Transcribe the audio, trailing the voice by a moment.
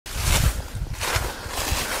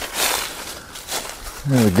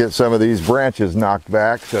I'm gonna get some of these branches knocked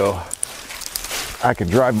back so I can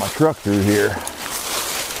drive my truck through here.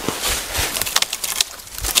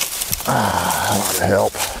 That ought to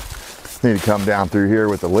help. Need to come down through here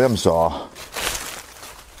with the limb saw.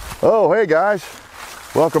 Oh, hey guys.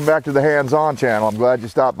 Welcome back to the Hands-On channel. I'm glad you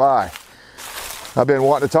stopped by. I've been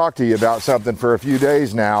wanting to talk to you about something for a few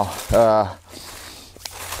days now.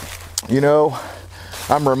 You know,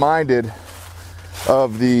 I'm reminded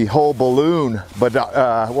of the whole balloon, but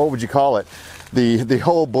what would you call it? The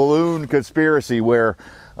whole balloon conspiracy where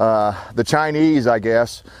the Chinese, I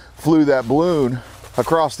guess, flew that balloon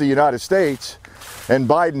across the United States and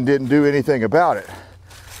Biden didn't do anything about it.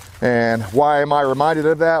 And why am I reminded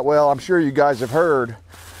of that? Well, I'm sure you guys have heard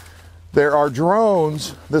there are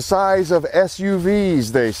drones the size of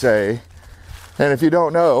SUVs, they say. And if you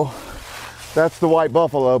don't know, that's the white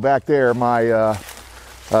Buffalo back there, my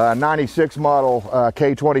 96 model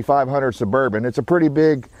K2500 Suburban. It's a pretty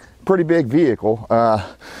big vehicle.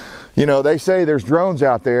 You know, they say there's drones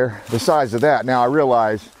out there the size of that. Now I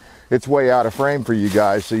realize it's way out of frame for you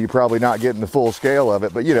guys, so you're probably not getting the full scale of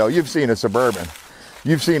it, but you know, you've seen a Suburban.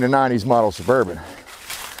 You've seen a 90s model Suburban.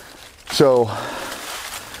 So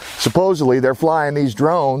supposedly they're flying these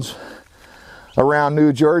drones around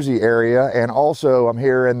New Jersey area, and also I'm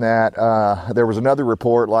hearing that there was another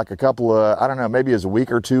report like a couple of, I don't know, maybe it was a week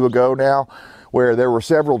or two ago now, where there were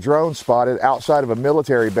several drones spotted outside of a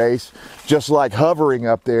military base, just like hovering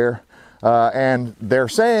up there. And they're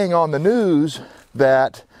saying on the news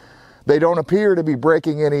that they don't appear to be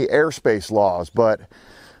breaking any airspace laws. But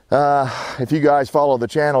if you guys follow the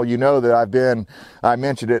channel, you know that I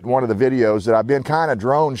mentioned it in one of the videos, that I've been kind of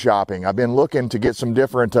drone shopping. I've been looking to get some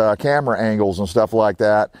different camera angles and stuff like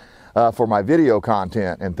that for my video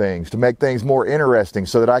content and things, to make things more interesting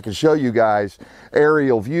so that I can show you guys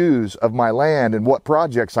aerial views of my land and what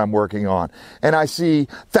projects I'm working on. And I see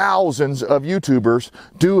thousands of YouTubers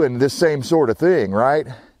doing this same sort of thing, right?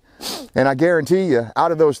 And I guarantee you,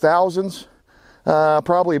 out of those thousands,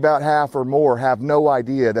 probably about half or more have no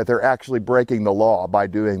idea that they're actually breaking the law by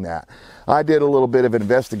doing that. I did a little bit of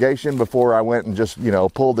investigation before I went and just, you know,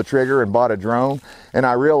 pulled the trigger and bought a drone. And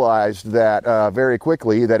I realized that very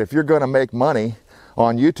quickly that if you're going to make money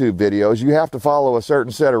on YouTube videos, you have to follow a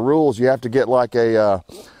certain set of rules. You have to get like a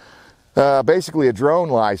basically a drone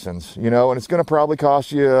license, you know, and it's going to probably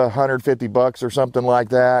cost you $150 or something like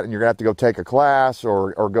that. And you're going to have to go take a class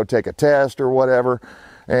or go take a test or whatever.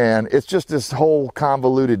 And it's just this whole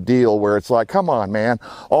convoluted deal where it's like, come on, man,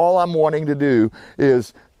 all I'm wanting to do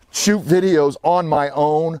is shoot videos on my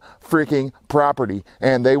own freaking property,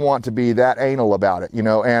 and they want to be that anal about it, you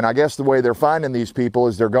know. And I guess the way they're finding these people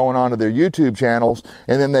is they're going onto their YouTube channels,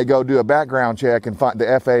 and then they go do a background check, and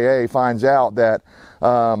the FAA finds out that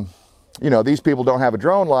you know, these people don't have a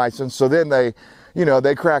drone license. So then they, you know,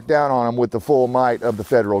 they crack down on them with the full might of the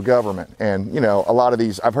federal government. And, you know, a lot of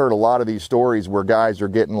these, I've heard a lot of these stories where guys are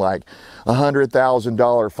getting like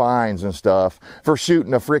 $100,000 fines and stuff for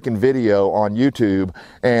shooting a freaking video on YouTube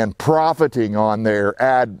and profiting on their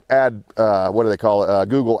what do they call it?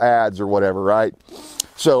 Google ads or whatever, right?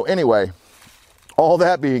 So anyway, all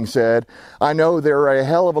that being said, I know there are a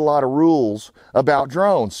hell of a lot of rules about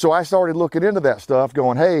drones. So I started looking into that stuff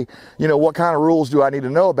going, hey, you know, what kind of rules do I need to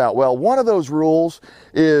know about? Well, one of those rules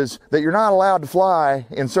is that you're not allowed to fly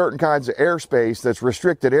in certain kinds of airspace that's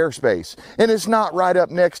restricted airspace. And it's not right up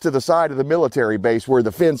next to the side of the military base where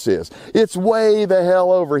the fence is. It's way the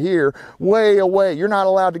hell over here, way away. You're not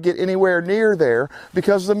allowed to get anywhere near there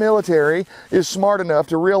because the military is smart enough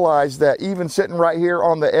to realize that even sitting right here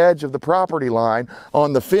on the edge of the property line,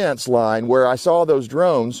 on the fence line where I saw those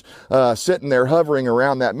drones sitting there hovering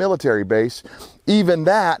around that military base, even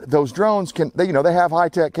that, those drones can, you know, they have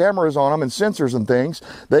high-tech cameras on them and sensors and things.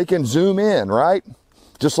 They can zoom in, right?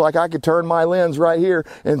 Just like I could turn my lens right here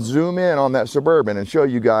and zoom in on that Suburban and show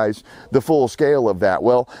you guys the full scale of that.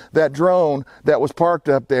 Well, that drone that was parked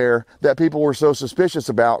up there that people were so suspicious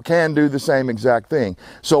about can do the same exact thing.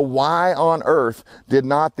 So why on earth did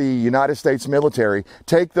not the United States military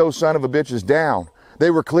take those son of a bitches down? They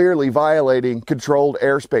were clearly violating controlled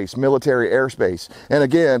airspace, military airspace. And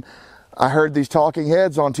again, I heard these talking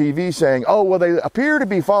heads on TV saying, oh, well, they appear to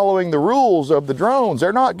be following the rules of the drones.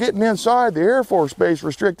 They're not getting inside the Air Force Base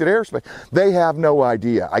restricted airspace. They have no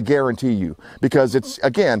idea, I guarantee you, because it's,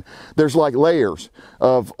 again, there's like layers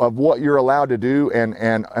of what you're allowed to do.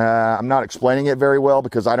 And I'm not explaining it very well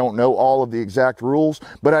because I don't know all of the exact rules,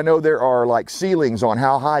 but I know there are like ceilings on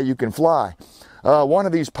how high you can fly. One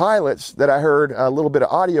of these pilots that I heard a little bit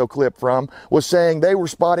of audio clip from was saying they were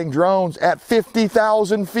spotting drones at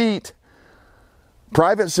 50,000 feet.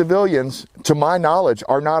 Private civilians, to my knowledge,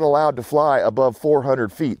 are not allowed to fly above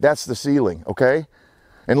 400 feet. That's the ceiling, okay?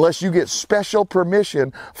 Unless you get special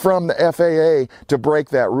permission from the FAA to break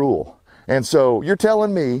that rule. And so you're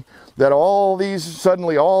telling me that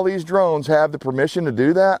suddenly all these drones have the permission to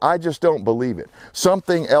do that? I just don't believe it.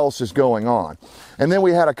 Something else is going on. And then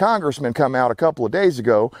we had a congressman come out a couple of days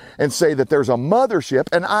ago and say that there's a mothership,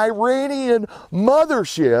 an Iranian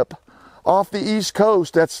mothership, off the East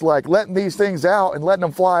Coast that's like letting these things out and letting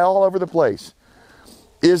them fly all over the place.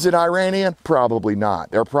 Is it Iranian? Probably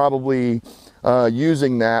not. They're probably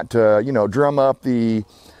using that to, you know, drum up the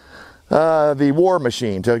war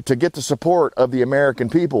machine, to get the support of the American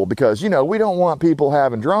people, because, you know, we don't want people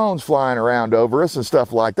having drones flying around over us and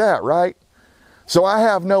stuff like that, right? So I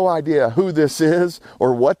have no idea who this is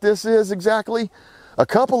or what this is exactly. A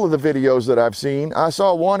couple of the videos that I've seen, I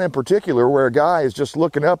saw one in particular where a guy is just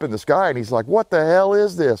looking up in the sky and he's like, what the hell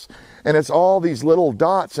is this? And it's all these little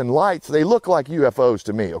dots and lights. They look like UFOs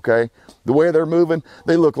to me, okay? The way they're moving,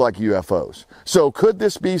 they look like UFOs. So could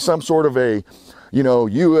this be some sort of a, you know,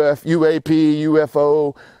 UAP,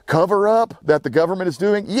 UFO cover-up that the government is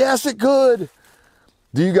doing? Yes, it could.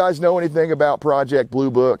 Do you guys know anything about Project Blue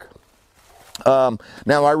Book? Now,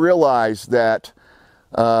 I realize that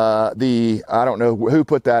I don't know who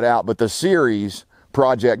put that out, but the series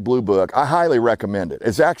Project Blue Book, I highly recommend it.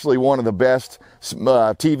 It's actually one of the best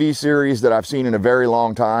TV series that I've seen in a very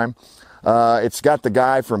long time. It's got the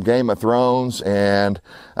guy from Game of Thrones, and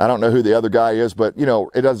I don't know who the other guy is, but, you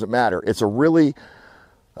know, it doesn't matter. It's a really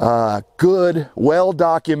good,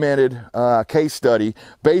 well-documented case study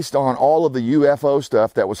based on all of the UFO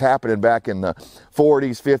stuff that was happening back in the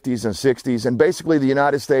 40s, 50s, and 60s. And basically the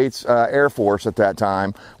United States Air Force at that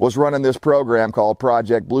time was running this program called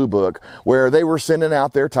Project Blue Book, where they were sending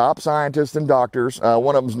out their top scientists and doctors.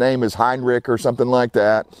 One of them's name is Heinrich or something like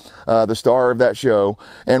that, the star of that show.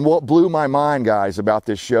 And what blew my mind, guys, about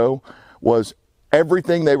this show was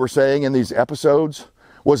everything they were saying in these episodes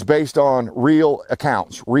was based on real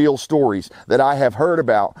accounts, real stories that I have heard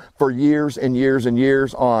about for years and years and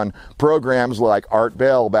years on programs like Art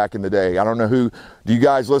Bell back in the day. I don't know do you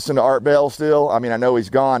guys listen to Art Bell still? I mean, I know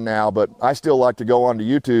he's gone now, but I still like to go onto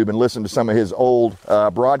YouTube and listen to some of his old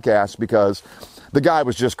broadcasts, because the guy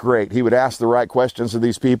was just great. He would ask the right questions to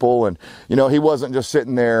these people, and, you know, he wasn't just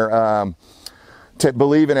sitting there to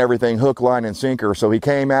believe in everything hook, line, and sinker. So he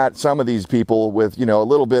came at some of these people with, you know, a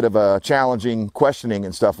little bit of a challenging questioning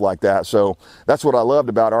and stuff like that. So that's what I loved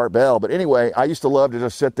about Art Bell. But anyway, I used to love to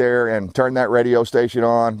just sit there and turn that radio station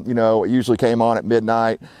on. You know, it usually came on at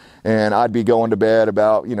midnight, and I'd be going to bed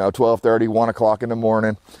about, you know, 12:30, 1 o'clock in the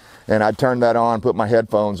morning. And I'd turn that on, put my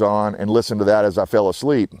headphones on, and listen to that as I fell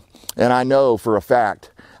asleep. And I know for a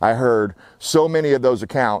fact, I heard so many of those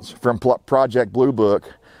accounts from Project Blue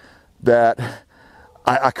Book that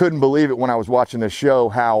I couldn't believe it when I was watching this show,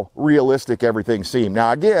 how realistic everything seemed.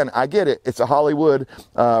 Now, again, I get it. It's a Hollywood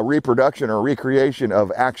reproduction or recreation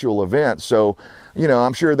of actual events. So, you know,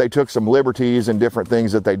 I'm sure they took some liberties and different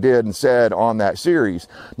things that they did and said on that series.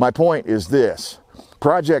 My point is this.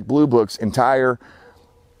 Project Blue Book's entire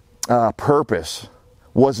purpose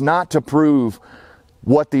was not to prove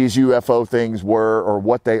what these UFO things were or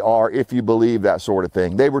what they are, if you believe that sort of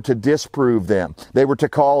thing. They were to disprove them. They were to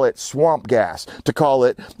call it swamp gas, to call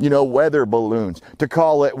it, you know, weather balloons, to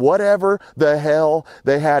call it whatever the hell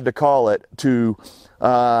they had to call it to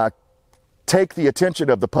take the attention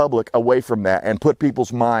of the public away from that and put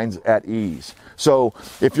people's minds at ease. So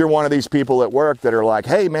if you're one of these people at work that are like,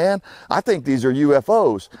 hey man, I think these are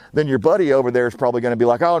UFOs, then your buddy over there is probably going to be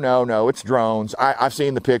like, oh no, it's drones. I've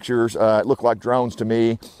seen the pictures. It looked like drones to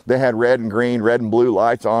me. They had red and green, red and blue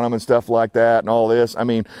lights on them and stuff like that and all this. I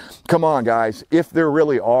mean, come on guys, if there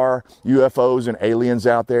really are UFOs and aliens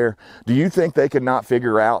out there, do you think they could not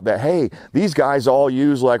figure out that, hey, these guys all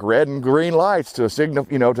use like red and green lights to signal,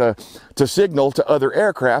 you know, to signal to other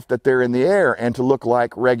aircraft that they're in the air and to look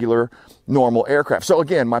like regular normal aircraft. So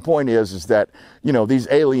again, my point is that, you know, these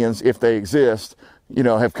aliens, if they exist, you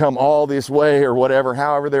know, have come all this way or whatever,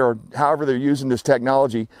 however they're using this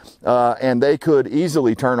technology, and they could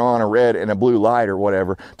easily turn on a red and a blue light or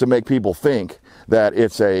whatever to make people think that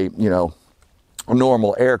it's a, you know, a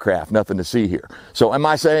normal aircraft, nothing to see here. So am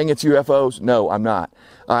I saying it's UFOs? No, I'm not.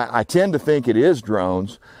 I tend to think it is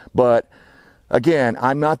drones, but again,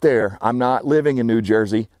 I'm not there. I'm not living in New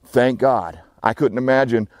Jersey, thank God. I couldn't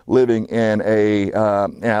imagine living in a,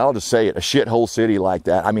 I'll just say it, a shithole city like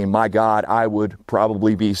that. I mean, my God, I would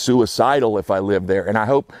probably be suicidal if I lived there. And I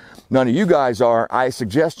hope none of you guys are. I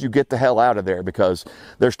suggest you get the hell out of there because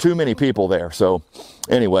there's too many people there. So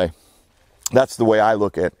anyway, That's the way I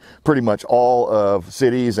look at pretty much all of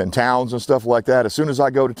cities and towns and stuff like that. As soon as I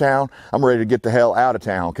go to town, I'm ready to get the hell out of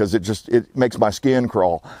town because it makes my skin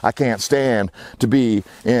crawl. I can't stand to be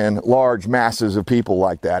in large masses of people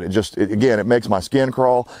like that. Again, it makes my skin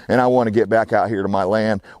crawl, and I want to get back out here to my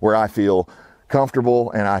land where I feel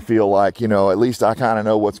comfortable and I feel like, at least I kind of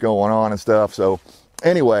know what's going on and stuff. So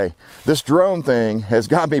anyway, this drone thing has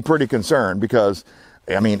got me pretty concerned because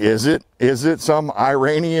is it some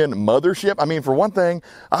Iranian mothership? For one thing,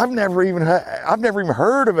 I've never even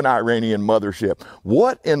heard of an Iranian mothership.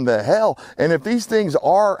 What in the hell? And if these things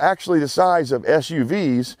are actually the size of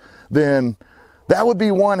SUVs, then that would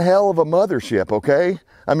be one hell of a mothership, okay?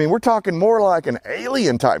 We're talking more like an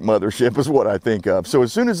alien type mothership is what I think of. So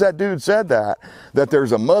as soon as that dude said that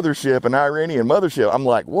there's a mothership, an Iranian mothership, I'm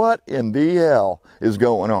like, what in the hell is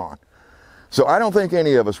going on? So I don't think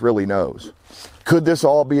any of us really knows. Could this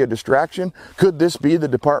all be a distraction? Could this be the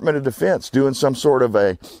Department of Defense doing some sort of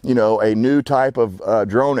a new type of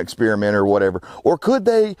drone experiment or whatever? Or could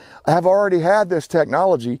they have already had this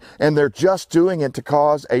technology and they're just doing it to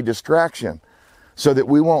cause a distraction so that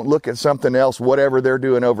we won't look at something else, whatever they're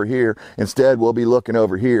doing over here? Instead, we'll be looking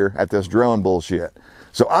over here at this drone bullshit.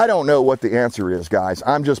 So I don't know what the answer is, guys.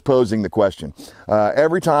 I'm just posing the question.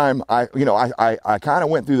 Every time I kind of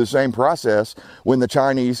went through the same process when the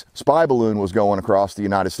Chinese spy balloon was going across the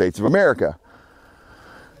United States of America.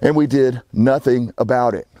 And we did nothing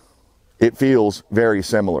about it. It feels very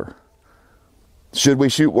similar. Should we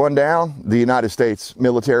shoot one down? The United States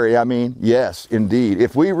military, yes, indeed.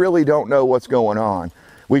 If we really don't know what's going on,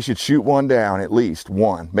 we should shoot one down, at least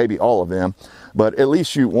one, maybe all of them, but at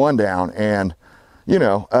least shoot one down and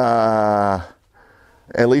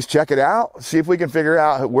at least check it out, see if we can figure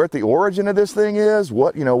out what the origin of this thing is,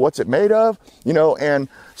 what's it made of, and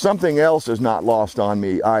something else is not lost on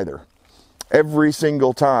me either. Every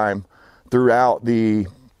single time throughout the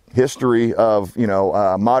history of,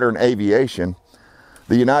 modern aviation,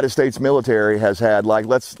 the United States military has had,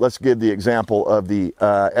 let's give the example of the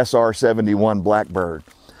SR-71 Blackbird.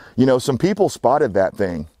 Some people spotted that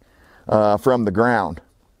thing from the ground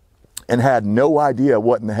and had no idea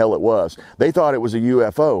what in the hell it was. They thought it was a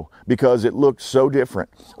UFO because it looked so different.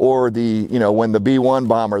 Or when the B-1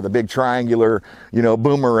 bomber, the big triangular,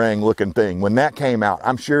 boomerang looking thing, when that came out,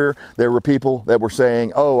 I'm sure there were people that were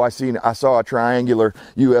saying, oh, I saw a triangular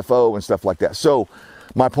UFO and stuff like that. So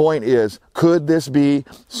my point is, could this be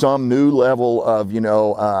some new level of,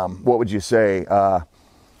 what would you say,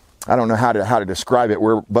 I don't know how to describe it,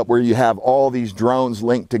 but where you have all these drones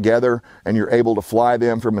linked together and you're able to fly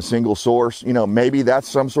them from a single source. Maybe that's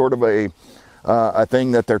some sort of a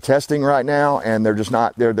thing that they're testing right now, and they're just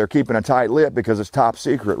not, they're keeping a tight lip because it's top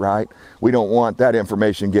secret, right? We don't want that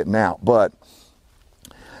information getting out. But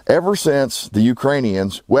ever since the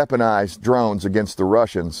Ukrainians weaponized drones against the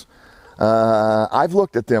Russians, I've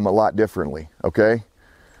looked at them a lot differently, okay?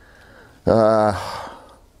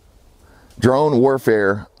 Drone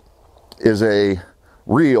warfare is a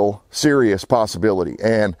real serious possibility,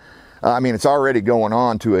 and it's already going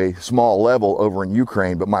on to a small level over in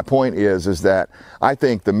Ukraine. But my point is that I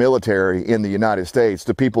think the military in the United States,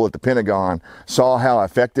 the people at the Pentagon, saw how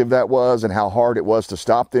effective that was and how hard it was to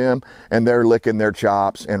stop them, and they're licking their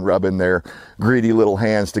chops and rubbing their greedy little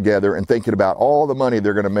hands together and thinking about all the money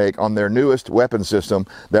they're going to make on their newest weapon system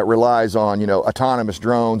that relies on, autonomous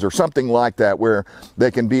drones or something like that, where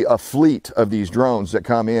they can be a fleet of these drones that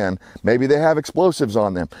come in. Maybe they have explosives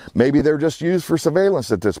on them. Maybe they're just used for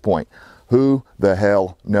surveillance at this point. Who the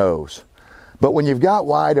hell knows? But when you've got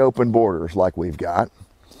wide open borders like we've got,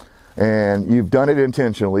 and you've done it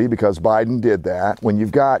intentionally because Biden did that, when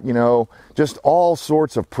you've got, just all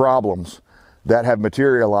sorts of problems that have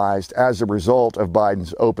materialized as a result of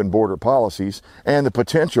Biden's open border policies and the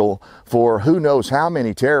potential for who knows how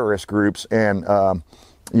many terrorist groups and,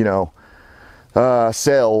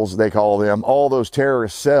 cells, they call them, all those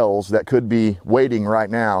terrorist cells that could be waiting right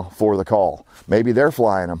now for the call. Maybe they're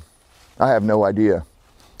flying them. I have no idea.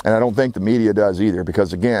 And I don't think the media does either,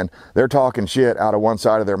 because again, they're talking shit out of one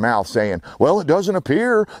side of their mouth saying, well, it doesn't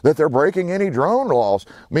appear that they're breaking any drone laws.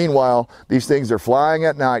 Meanwhile, these things are flying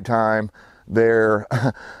at nighttime. They're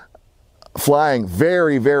flying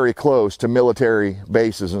very, very close to military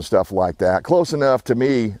bases and stuff like that. Close enough to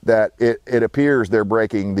me that it appears they're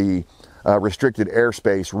breaking the restricted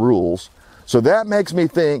airspace rules. So that makes me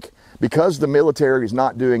think, because the military is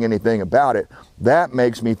not doing anything about it, that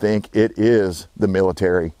makes me think it is the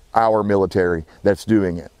military, our military, that's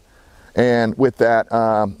doing it. And with that,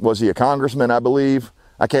 was he a congressman, I believe?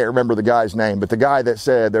 I can't remember the guy's name, but the guy that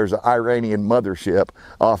said there's an Iranian mothership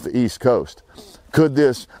off the East Coast. Could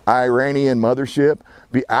this Iranian mothership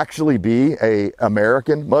actually be a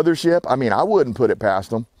American mothership? I mean, I wouldn't put it past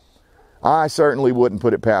them. I certainly wouldn't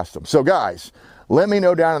put it past them. So guys, let me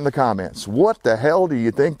know down in the comments, what the hell do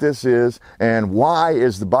you think this is, and why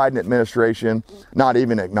is the Biden administration not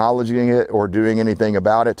even acknowledging it or doing anything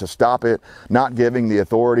about it to stop it, not giving the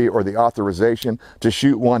authority or the authorization to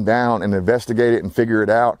shoot one down and investigate it and figure it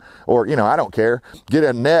out? Or, you know, I don't care, get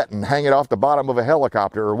a net and hang it off the bottom of a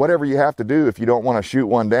helicopter or whatever you have to do if you don't want to shoot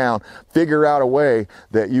one down. Figure out a way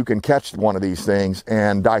that you can catch one of these things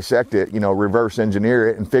and dissect it, you know, reverse engineer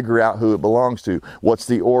it and figure out who it belongs to. What's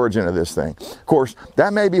the origin of this thing? Of course,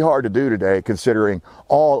 that may be hard to do today, considering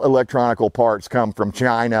all electronical parts come from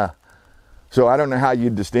China. So I don't know how you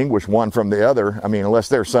distinguish one from the other. I mean, unless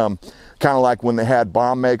there's some kind of like when they had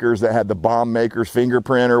bomb makers that had the bomb maker's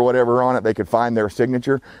fingerprint or whatever on it, they could find their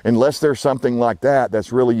signature. Unless there's something like that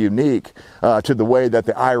that's really unique to the way that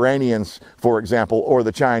the Iranians, for example, or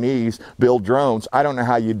the Chinese build drones, I don't know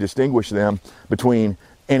how you distinguish them between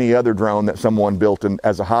any other drone that someone built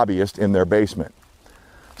as a hobbyist in their basement.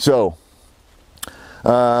 So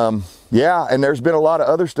yeah, and there's been a lot of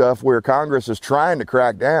other stuff where Congress is trying to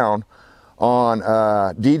crack down on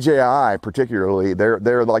DJI particularly.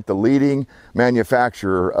 They're like the leading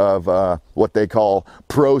manufacturer of what they call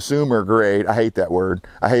prosumer grade. I hate that word.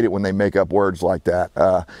 I hate it when they make up words like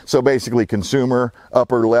that. So basically consumer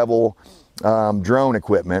upper level drone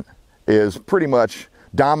equipment is pretty much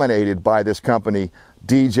dominated by this company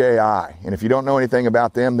DJI. And if you don't know anything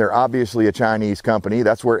about them, they're obviously a Chinese company.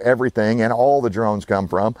 That's where everything and all the drones come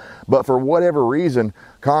from. But for whatever reason,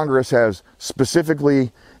 Congress has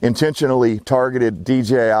specifically, intentionally targeted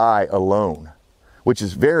DJI alone, which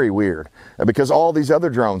is very weird because all these other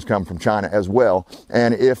drones come from China as well.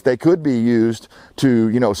 And if they could be used to,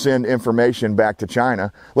 you know, send information back to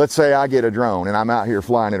China, let's say I get a drone and I'm out here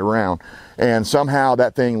flying it around, and somehow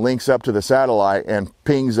that thing links up to the satellite and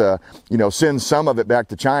pings you know, sends some of it back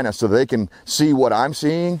to China so they can see what I'm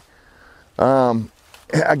seeing.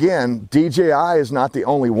 Again, DJI is not the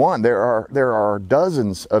only one. There are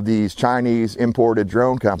dozens of these Chinese imported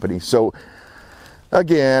drone companies. So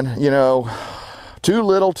again, you know, too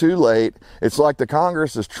little, too late. It's like the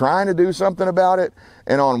Congress is trying to do something about it.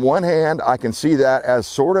 And on one hand, I can see that as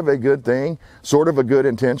sort of a good thing, sort of a good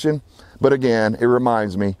intention. But again, it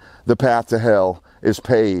reminds me, the path to hell is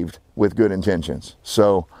paved with good intentions.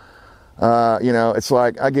 So, you know, it's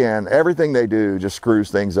like, again, everything they do just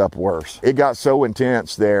screws things up worse. It got so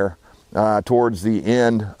intense there towards the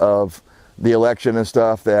end of the election and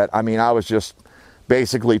stuff that, I mean, I was just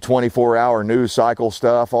basically 24-hour news cycle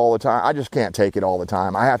stuff all the time. I just can't take it all the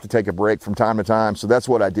time. I have to take a break from time to time. So that's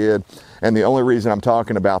what I did. And the only reason I'm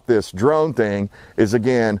talking about this drone thing is,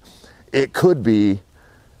 again, it could be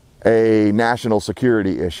a national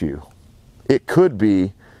security issue. It could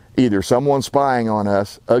be either someone spying on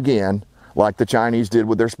us, again, like the Chinese did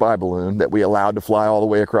with their spy balloon that we allowed to fly all the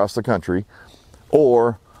way across the country,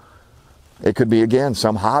 or it could be, again,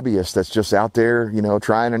 some hobbyist that's just out there, you know,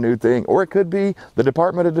 trying a new thing. Or it could be the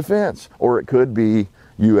Department of Defense, or it could be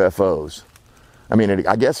UFOs. I mean,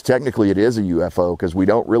 I guess technically it is a UFO because we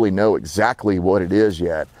don't really know exactly what it is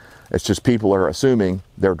yet. It's just people are assuming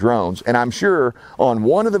they're drones. And I'm sure on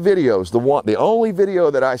one of the videos, the only video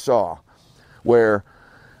that I saw where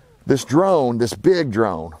this drone, this big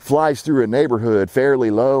drone, flies through a neighborhood fairly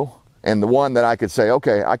low, and the one that I could say,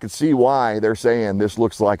 okay, I could see why they're saying this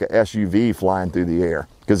looks like a SUV flying through the air,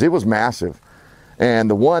 because it was massive. And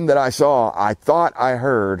the one that I saw, I thought I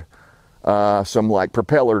heard some like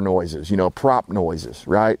propeller noises, you know, prop noises,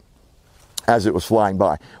 right, as it was flying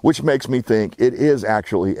by, which makes me think it is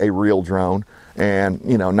actually a real drone and,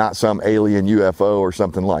 you know, not some alien UFO or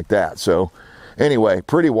something like that. So anyway,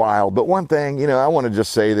 pretty wild. But one thing, you know, I want to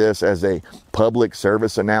just say this as a public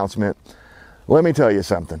service announcement. Let me tell you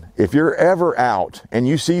something. If you're ever out and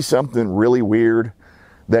you see something really weird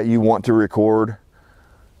that you want to record,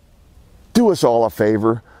 do us all a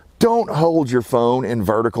favor. Don't hold your phone in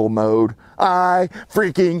vertical mode. I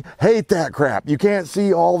freaking hate that crap. You can't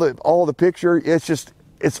see all the picture.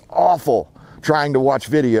 It's awful trying to watch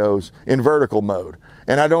videos in vertical mode.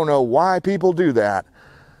 And I don't know why people do that.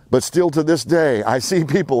 But still to this day, I see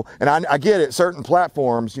people, and I get it, certain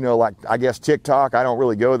platforms, you know, like I guess TikTok, I don't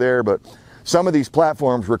really go there, but some of these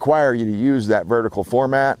platforms require you to use that vertical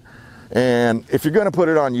format. And if you're going to put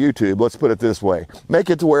it on YouTube, let's put it this way, make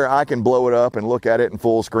it to where I can blow it up and look at it in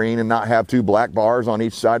full screen and not have two black bars on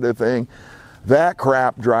each side of the thing. That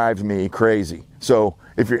crap drives me crazy. So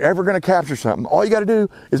if you're ever going to capture something, all you got to do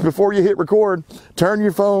is before you hit record, turn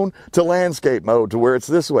your phone to landscape mode to where it's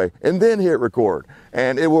this way, and then hit record,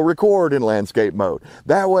 and it will record in landscape mode.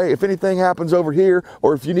 That way, if anything happens over here,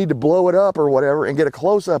 or if you need to blow it up or whatever and get a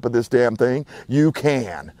close-up of this damn thing, you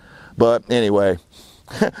can. But anyway,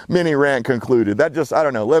 mini rant concluded. That just, I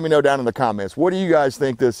don't know. Let me know down in the comments. What do you guys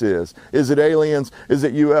think this is? Is it aliens? Is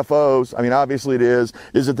it UFOs? I mean, obviously it is.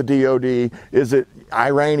 Is it the DOD? Is it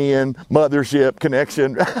Iranian mothership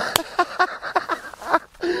connection?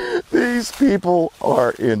 These people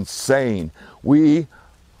are insane. We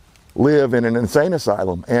live in an insane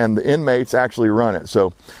asylum, and the inmates actually run it.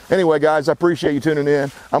 So anyway, guys, I appreciate you tuning in.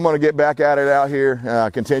 I'm going to get back at it out here,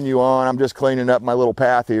 continue on. I'm just cleaning up my little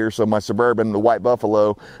path here so my Suburban, the white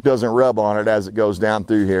buffalo, doesn't rub on it as it goes down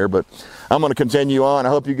through here. But I'm going to continue on. I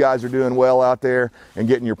hope you guys are doing well out there and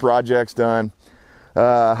getting your projects done.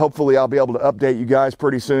 Hopefully I'll be able to update you guys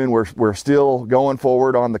pretty soon. We're still going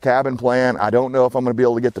forward on the cabin plan. I don't know if I'm going to be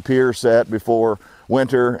able to get the pier set before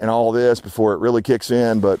winter and all this, before it really kicks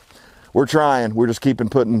in, but we're trying. We're just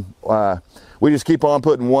we just keep on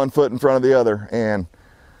putting one foot in front of the other and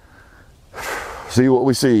see what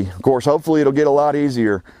we see. Of course, hopefully it'll get a lot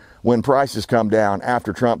easier when prices come down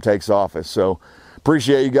after Trump takes office. So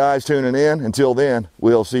appreciate you guys tuning in. Until then,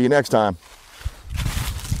 we'll see you next time.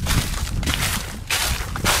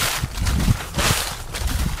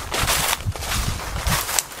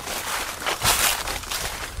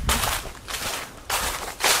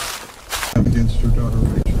 Against your daughter,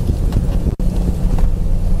 Rachel.